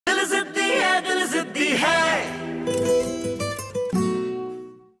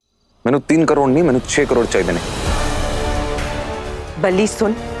मैंने 3 करोड़ नहीं, मैंने 6 करोड़ चाहिए ने। बल्ली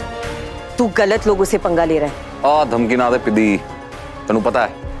सुन, तू गलत लोगों से पंगा ले रहा है। धमकी ना दे पिदी, तेनू पता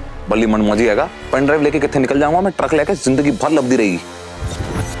है बल्ली मनमौजी हैगा। पेन ड्राइव लेके कितने निकल जाऊंगा मैं, ट्रक लेके जिंदगी भर लबदी रहेगी।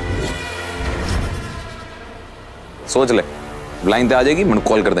 सोच ले, लाइन पे आ जाएगी, मैंने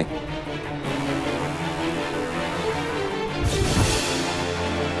कॉल कर देंगे।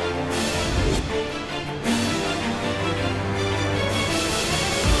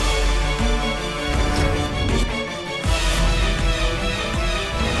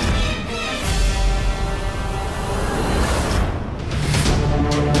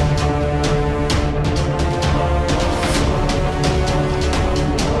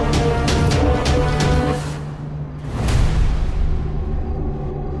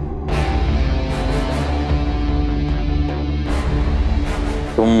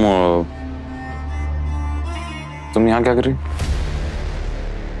 तुम यहाँ क्या कर रही?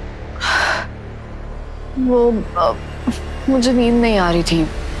 मुझे नींद नहीं आ रही थी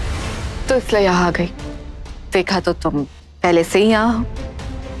तो इसलिए यहाँ आ गई। देखा तो तुम पहले से ही यहाँ हो।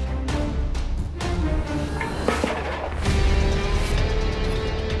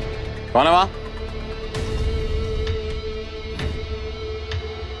 कौन है वहाँ?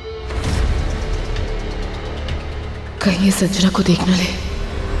 कहीं ये संजना को देख न ले।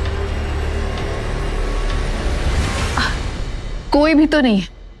 कोई भी तो नहीं है,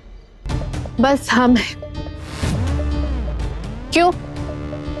 बस हम हैं। क्यों,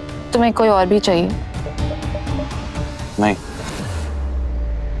 तुम्हें कोई और भी चाहिए? नहीं,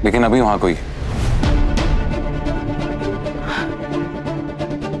 लेकिन अभी वहां कोई।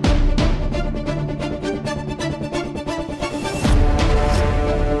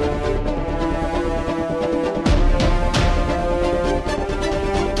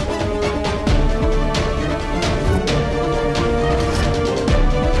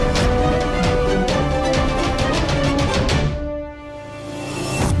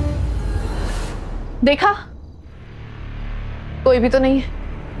 देखा, कोई भी तो नहीं है।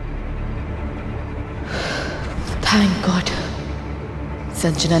 थैंक गॉड,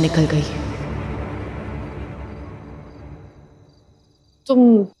 संजना निकल गई।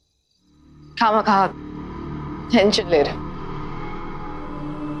 तुम खामखा टेंशन ले रहे।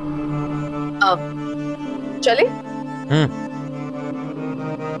 अब चले?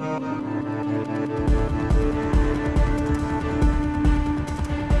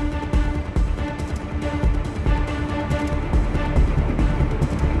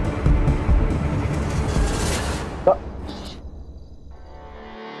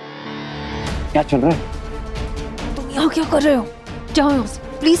 क्या चल रहा है? तुम यहाँ क्या कर रहे हो? जाओ यहाँ से,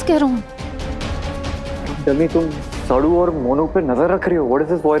 प्लीज कह रहा हूँ। डमी, तुम साड़ू और मोनू पे नजर रख रही हो। What is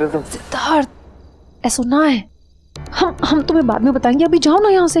this voyeurism? Siddharth, ऐसा ना है। हम तुम्हें बाद में बताएंगे, अभी जाओ ना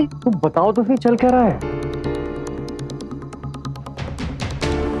यहाँ से। तुम बताओ तो सही, चल क्या रहा है?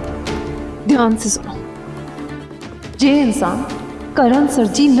 ध्यान से सुनो। ये इंसान करण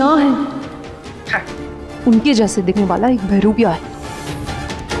सरजी ना है, उनके जैसे दिखने वाला एक बहरूपिया है।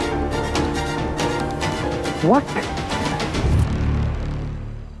 What?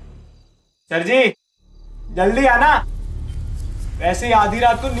 सर जी, जल्दी आना। वैसे ही आधी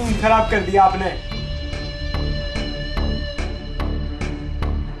रात को नींद खराब कर दिया आपने।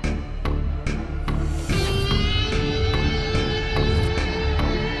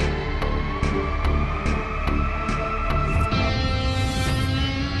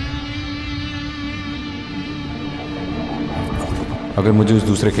 अगर मुझे उस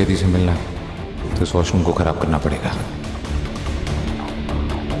दूसरे कैदी से मिलना है तो इस वॉशरूम को खराब करना पड़ेगा।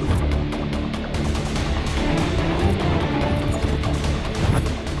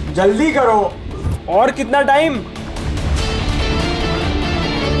 जल्दी करो, और कितना टाइम?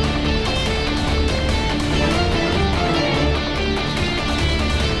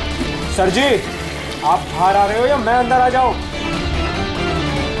 सर जी, आप बाहर आ रहे हो या मैं अंदर आ जाऊं?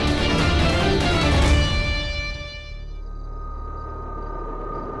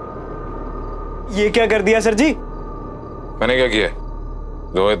 ये क्या कर दिया सर जी? मैंने क्या किया?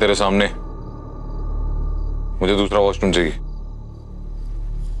 जो है तेरे सामने। मुझे दूसरा वॉशरूम चाहिए।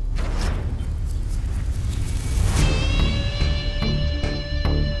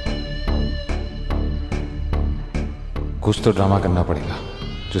 कुछ तो ड्रामा करना पड़ेगा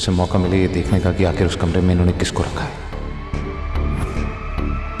जिसे मौका मिले ये देखने का कि आखिर उस कमरे में इन्होंने किसको रखा है।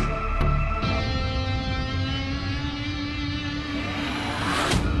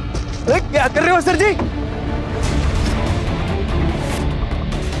 क्या कर रहे हो सर जी?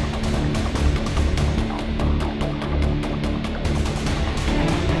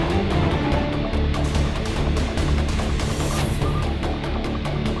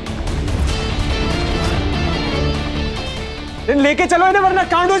 लेके चलो इन्हें वरना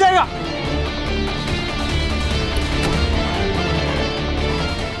कांड हो जाएगा।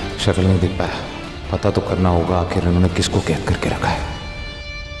 शक्ल नहीं दिख पाया, पता तो करना होगा आखिर इन्होंने किसको कैद करके रखा है।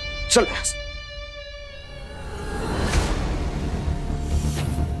 चल।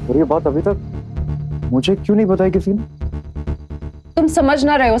 और ये बात अभी तक मुझे क्यों नहीं बताई किसी ने? तुम समझ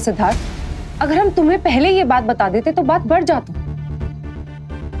ना रहे हो सिद्धार्थ, अगर हम तुम्हें पहले ये बात बता देते तो बात बढ़ जाती।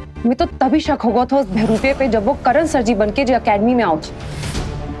 हमें तो तभी शक होगा था उस बहरूपे पे जब वो करण सर जी बनके जो एकेडमी में आउट,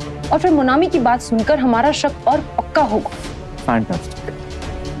 और फिर मोनामी की बात सुनकर हमारा शक और पक्का होगा। फैंटास्टिक।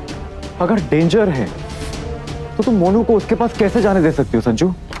 अगर डेंजर है तो तुम मोनू को उसके पास कैसे जाने दे सकती हो संजू?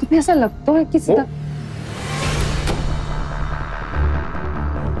 तुम्हें ऐसा लगता है किसी का?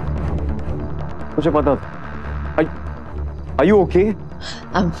 मुझे पता। Are you okay?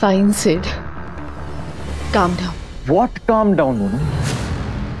 I'm fine, Sid. Calm down. What calm down, Monu?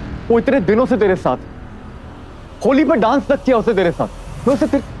 वो इतने दिनों से तेरे साथ, होली पर डांस तक किया उसे तेरे साथ, मैं उसे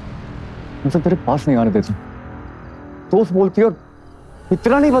तेरे पास नहीं आने देता। दोस्त बोलती और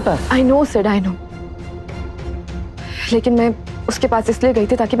इतना नहीं पता है। I know, Sid, I know. लेकिन मैं उसके पास इसलिए गई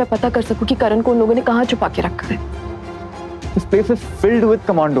थी ताकि मैं पता कर सकूं कि करण को उन लोगों ने कहाँ छुपा के रखा है। This place is filled with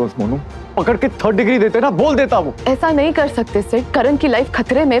commandos, Monu. पकड़ के 3rd डिग्री देते ना, बोल देता वो। ऐसा नहीं कर सकते सिड, करण की लाइफ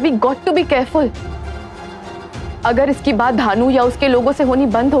खतरे में। We got to be careful. अगर इसकी बात धानु या उसके लोगों से होनी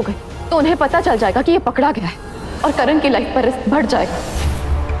बंद हो गई तो उन्हें पता चल जाएगा कि ये पकड़ा गया है और करण की लाइफ पर रिस्क बढ़ जाएगा।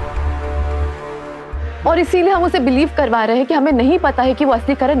 और इसीलिए हम उसे बिलीव करवा रहे हैं कि हमें नहीं पता है कि वो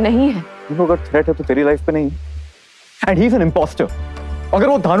असली करण नहीं है। अगर थ्रेट है तो तेरी लाइफ पे नहीं। And he is an impostor. अगर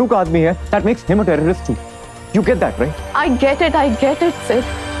वो धानु का आदमी है, that makes him a terrorist to. You get that right? I get it Sid,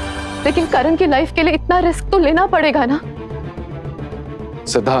 लेकिन करण की लाइफ के लिए इतना रिस्क तो लेना पड़ेगा ना।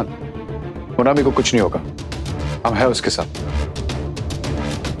 सिद्धांत, मोनामी को कुछ नहीं होगा, हम हैं उसके साथ।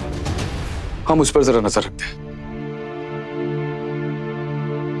 हम उस पर जरा नजर रखते हैं।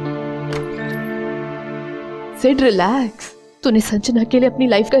 सिड रिलैक्स, तूने संजना के लिए अपनी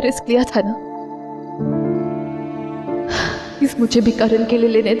लाइफ का रिस्क लिया था ना, प्लीज मुझे भी करण के लिए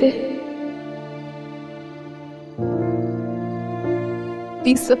लेने दे।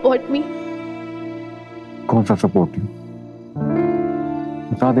 Please support me. कौन सा सपोर्ट?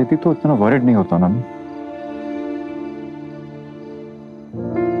 बता देती तो इतना वरिड नहीं होता ना मैं।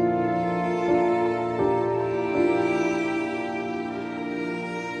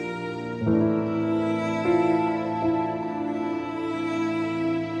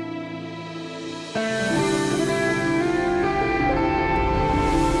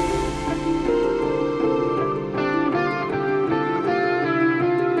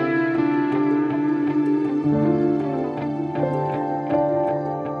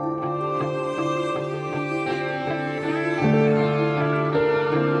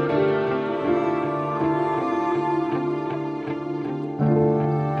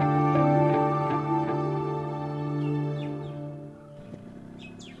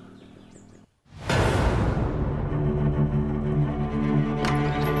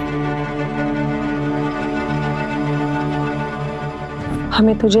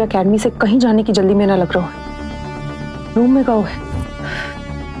 हमें तुझे एकेडमी से कहीं जाने की जल्दी में ना लग रहा है। रूम में कहो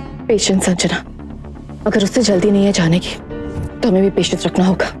है। पेशेंस संजना, अगर उससे जल्दी नहीं है जाने की तो हमें भी पेशेंस रखना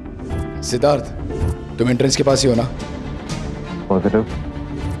होगा। सिद्धार्थ, तुम एंट्रेंस के पास ही हो ना? पॉजिटिव।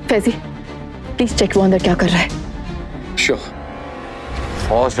 फैजी, प्लीज चेक वो अंदर क्या कर रहा है।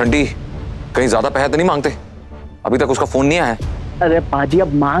 श्योर। और शंटी, कहीं ज्यादा पैसे तो नहीं मांगते? अभी तक उसका फोन नहीं आया है। अरे पाजी,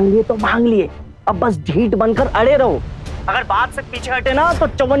 अब मांग लिए तो मांग लिए, अब बस ढीठ बनकर अड़े रहो। अगर बात से पीछे हटे ना तो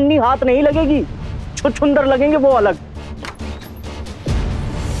चवन्नी हाथ नहीं लगेगी, छुछुंदर लगेंगे वो अलग।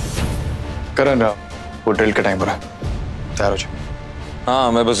 करण, वो ड्रिल का टाइम हो रहा है, तैयार हो जाओ।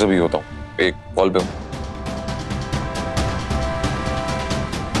 हाँ, मैं बस अभी होता हूँ, एक कॉल पे हूँ।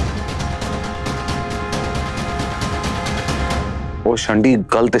 वो शंडी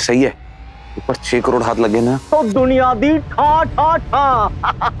गलत सही है, ऊपर 6 करोड़ हाथ लगे ना तो दुनिया दी ठा ठा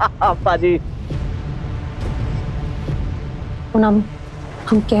ठा। पाजी मोनामी,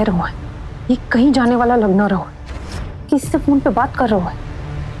 हम कह रहे हैं ये कहीं जाने वाला लग ना रहा है, किसी से फोन पे बात कर रहा है।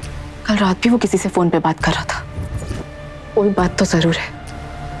 कल रात भी वो किसी से फोन पे बात कर रहा था। कोई बात तो जरूर है,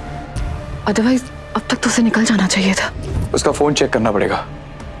 अदरवाइज अब तक तो उसे निकल जाना चाहिए था। उसका फोन चेक करना पड़ेगा,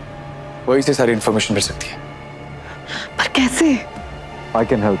 वही से सारी इंफॉर्मेशन मिल सकती है। पर कैसे? I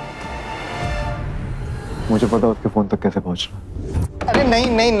can help. मुझे पता उसके फोन तक कैसे पहुंचना। अरे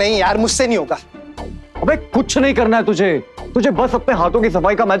नहीं नहीं नहीं यार, मुझसे नहीं होगा। अबे कुछ नहीं करना है तुझे, तुझे बस अपने हाथों की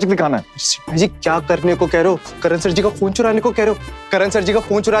सफाई का मैजिक दिखाना है। जी क्या करने को कह रहे हो? करण सर जी का फोन चुराने को कह रहे हो? करण सर जी का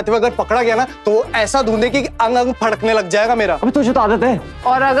फोन चुराते हुए अगर पकड़ा गया ना तो वो ऐसा ढूंढे कि अंग अंग फड़कने लग जाएगा मेरा। अबे तुझे तो आदत है।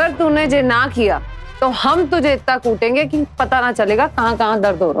 और अगर तूने जे ना किया तो हम तुझे इतना कूटेंगे कि पता ना चलेगा कहाँ कहाँ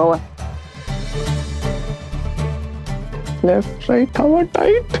दर्द हो रहा है। Left right how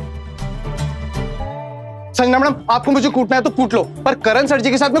tight. Sanjana madam, आपको मुझे कूटना है तो कूट लो, पर करण सर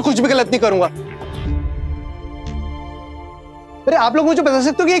जी के साथ मैं कुछ भी गलत नहीं करूंगा। अरे आप लोग मुझे बता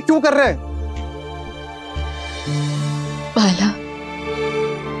सकते हो कि ये क्यों कर रहे हैं? बाला,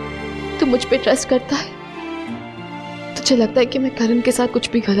 तू मुझ पे ट्रस्ट करता है? तुझे लगता है कि मैं करण के साथ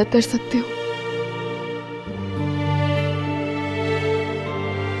कुछ भी गलत कर सकती हूँ?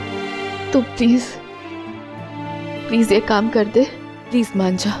 तो प्लीज प्लीज ये काम कर दे, प्लीज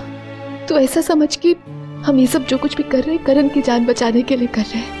मान जा। तू ऐसा समझ कि हम ये सब जो कुछ भी कर रहे हैं करण की जान बचाने के लिए कर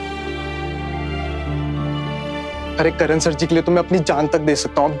रहे हैं। अरे करण सर जी के लिए तो मैं अपनी जान तक दे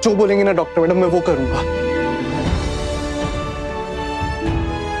सकता हूँ। आप जो बोलेंगे ना डॉक्टर मैडम, मैं वो करूंगा।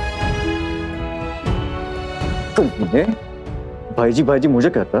 तो ये भाई जी मुझे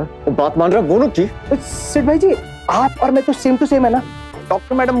कहता है, वो बात मान रहा है वो लोग की। सिड भाई जी, आप और मैं तो सेम टू सेम है ना।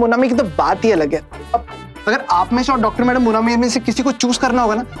 डॉक्टर मैडम मोनामी की तो बात ही अलग है। अब अगर आप में से और डॉक्टर मैडम मोनामी में से किसी को चूज करना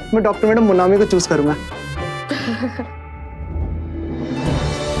होगा ना, मैं डॉक्टर मैडम मोनामी को चूज करूंगा।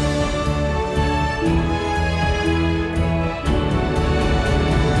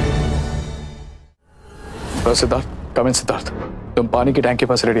 सिद्धार्थ, कम इन सिद्धार्थ। तुम पानी की टैंक के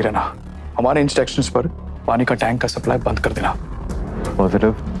पास रेडी रहना। हमारे इंस्ट्रक्शंस पर पानी का टैंक का सप्लाई बंद कर देना।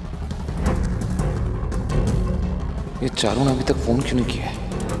 पॉजिटिव। ये चारों ने अभी तक फोन क्यों नहीं किया है?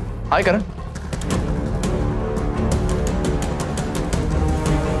 हाय करण।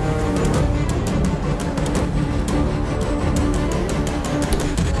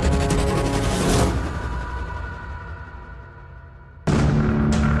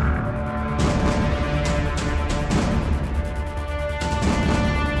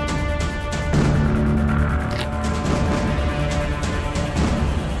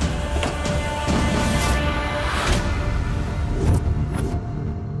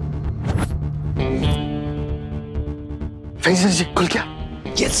 फैंसी जी खुल गया।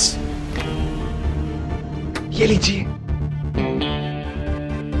 यस, ये लीजिए।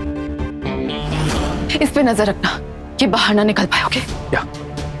 इस पे नजर रखना कि बाहर ना निकल पाए। ओके? या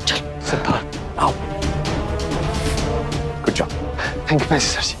चल सिद्धार्थ, आओ। Good job. Thank you fancy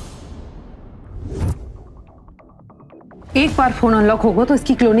sir जी। एक बार फोन अनलॉक होगा तो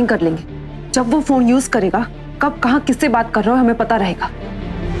इसकी क्लोनिंग कर लेंगे। जब वो फोन यूज करेगा, कब कहाँ किससे बात कर रहा हो हमें पता रहेगा।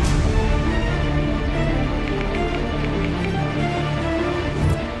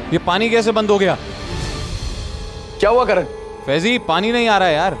 ये पानी कैसे बंद हो गया? क्या हुआ करण? फैजी, पानी नहीं आ रहा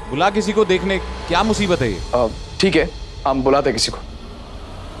है यार, बुला किसी को देखने। क्या मुसीबत है ये? ठीक है, हम बुलाते किसी को।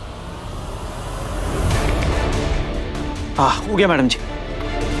 हो गया मैडम जी।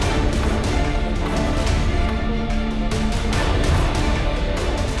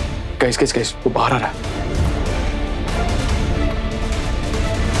 कैस वो बाहर आ रहा है।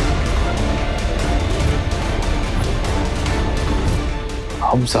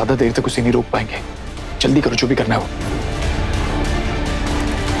 हम ज्यादा देर तक उसे नहीं रोक पाएंगे। जल्दी करो, जो भी करना है वो।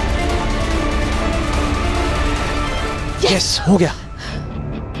 यस, हो गया।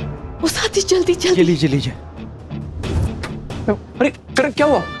 वो साथी जल्दी ये लीजिए। अरे करण, क्या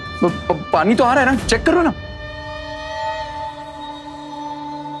हुआ? पानी तो आ रहा है ना, चेक करो ना।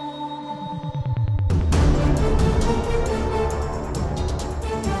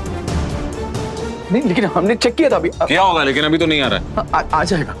 नहीं, लेकिन हमने चेक किया था अभी। क्या होगा, लेकिन अभी तो नहीं आ रहा है। आ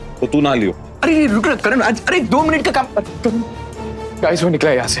जाएगा तो तू ना लियो। अरे रुक ना करण, अरे 2 मिनट का काम। गाइस, वो निकला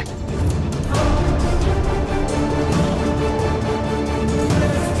है यहाँ से।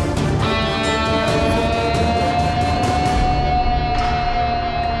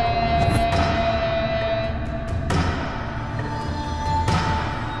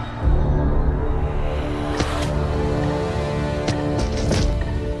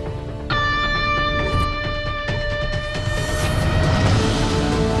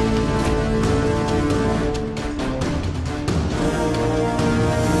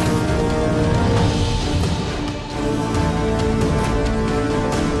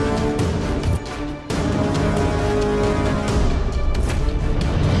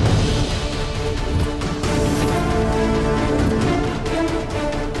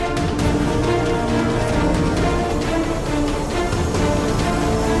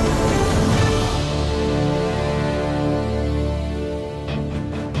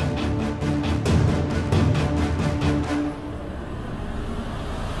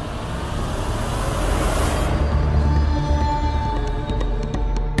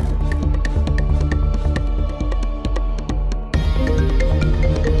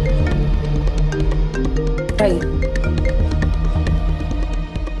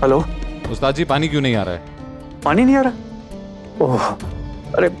 हेलो उस्ताद जी पानी क्यों नहीं आ रहा है? पानी नहीं आ रहा? ओह,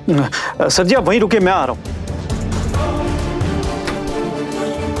 अरे सर जी आप वहीं रुके, मैं आ रहा हूँ।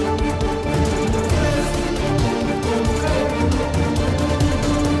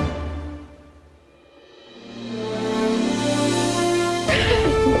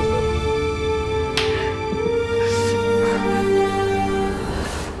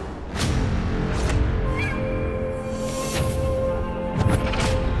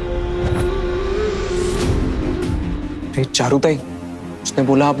 चारुताई, उसने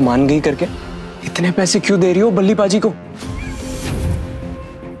बोला आप मान गई करके। इतने पैसे क्यों दे रही हो बल्ली बाजी को?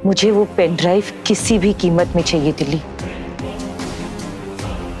 मुझे वो पेन ड्राइव किसी भी कीमत में चाहिए दिल्ली।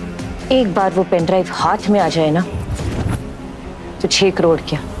 एक बार वो पेन ड्राइव हाथ में आ जाए ना तो 6 करोड़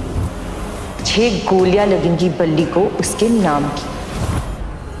क्या 6 गोलियां लगेंगी बल्ली को उसके नाम की।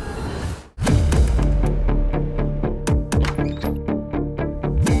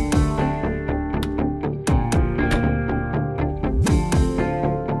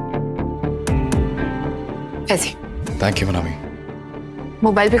 Thank you Munami.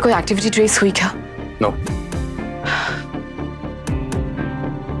 मोबाइल पे कोई एक्टिविटी ट्रेस हुई क्या? नो।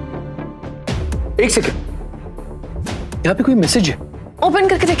 एक सेकंड, यहाँ पे कोई मैसेज है। ओपन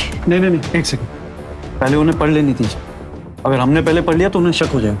करके देखे। नहीं, एक सेकंड, पहले उन्हें पढ़ लेनी थी। अगर हमने पहले पढ़ लिया तो उन्हें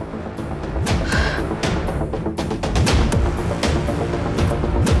शक हो जाएगा।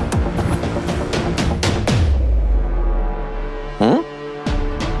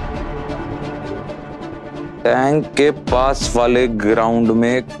 टैंक के पास वाले ग्राउंड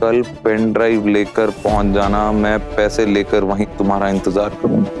में कल पेन ड्राइव लेकर पहुंच जाना, मैं पैसे लेकर वहीं तुम्हारा इंतजार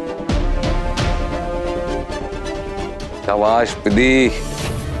करूंगा। शाबाश पिदी,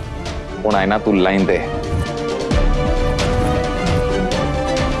 कौन आए ना तू लाइन दे।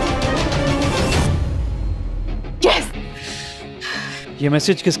 yes! ये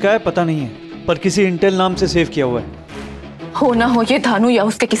मैसेज किसका है पता नहीं है, पर किसी इंटेल नाम से सेव किया हुआ है। हो ना हो ये धानु या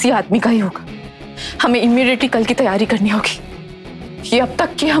उसके किसी आदमी का ही होगा। हमें इमीडिएटली कल की तैयारी करनी होगी। ये अब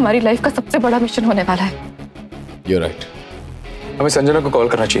तक की हमारी लाइफ का सबसे बड़ा मिशन होने वाला है। You're right. हमें संजना को कॉल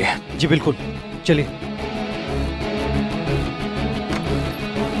करना चाहिए। जी बिल्कुल, चलिए।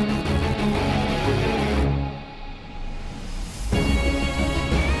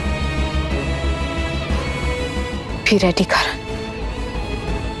 भी रेडी कर,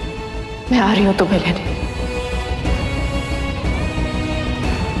 मैं आ रही हूं तुम्हें लेने।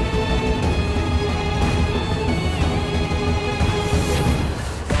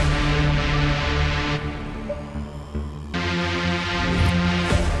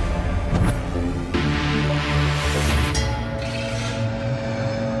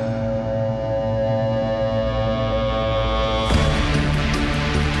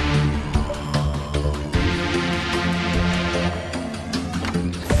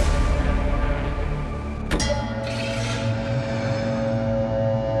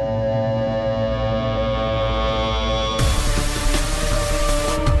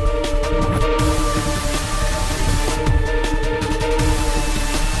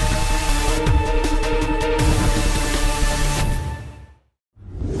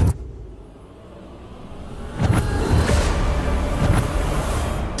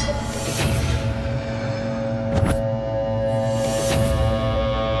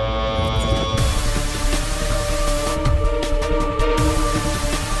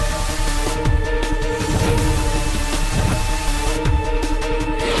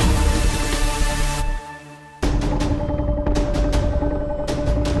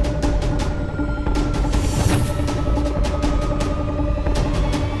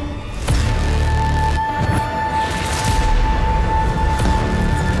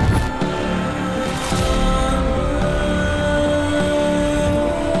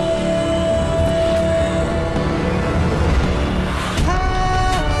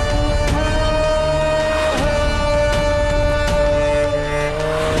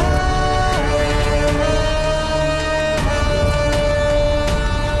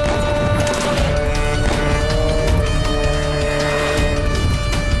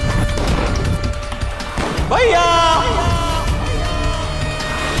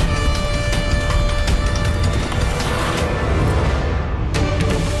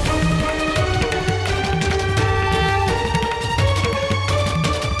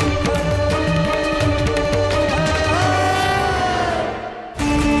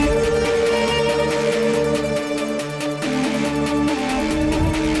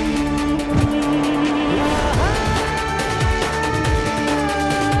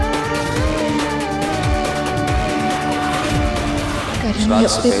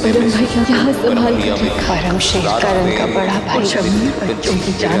 परम भैया यहाँ संभाल परम शेर करण का बड़ा भाई बच्चों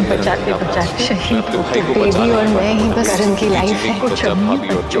की जान बचाते बचाते शहीद हो गया। बेबी और मैं ही बस करण की लाइफ है, कुछ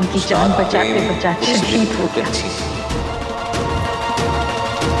बच्चों की जान बचाते बचाते शहीद हो गया।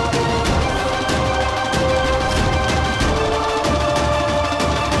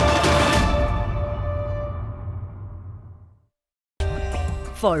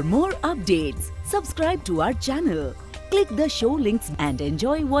 For more updates, subscribe to our channel, click the show links and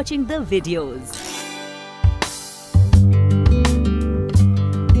enjoy watching the videos.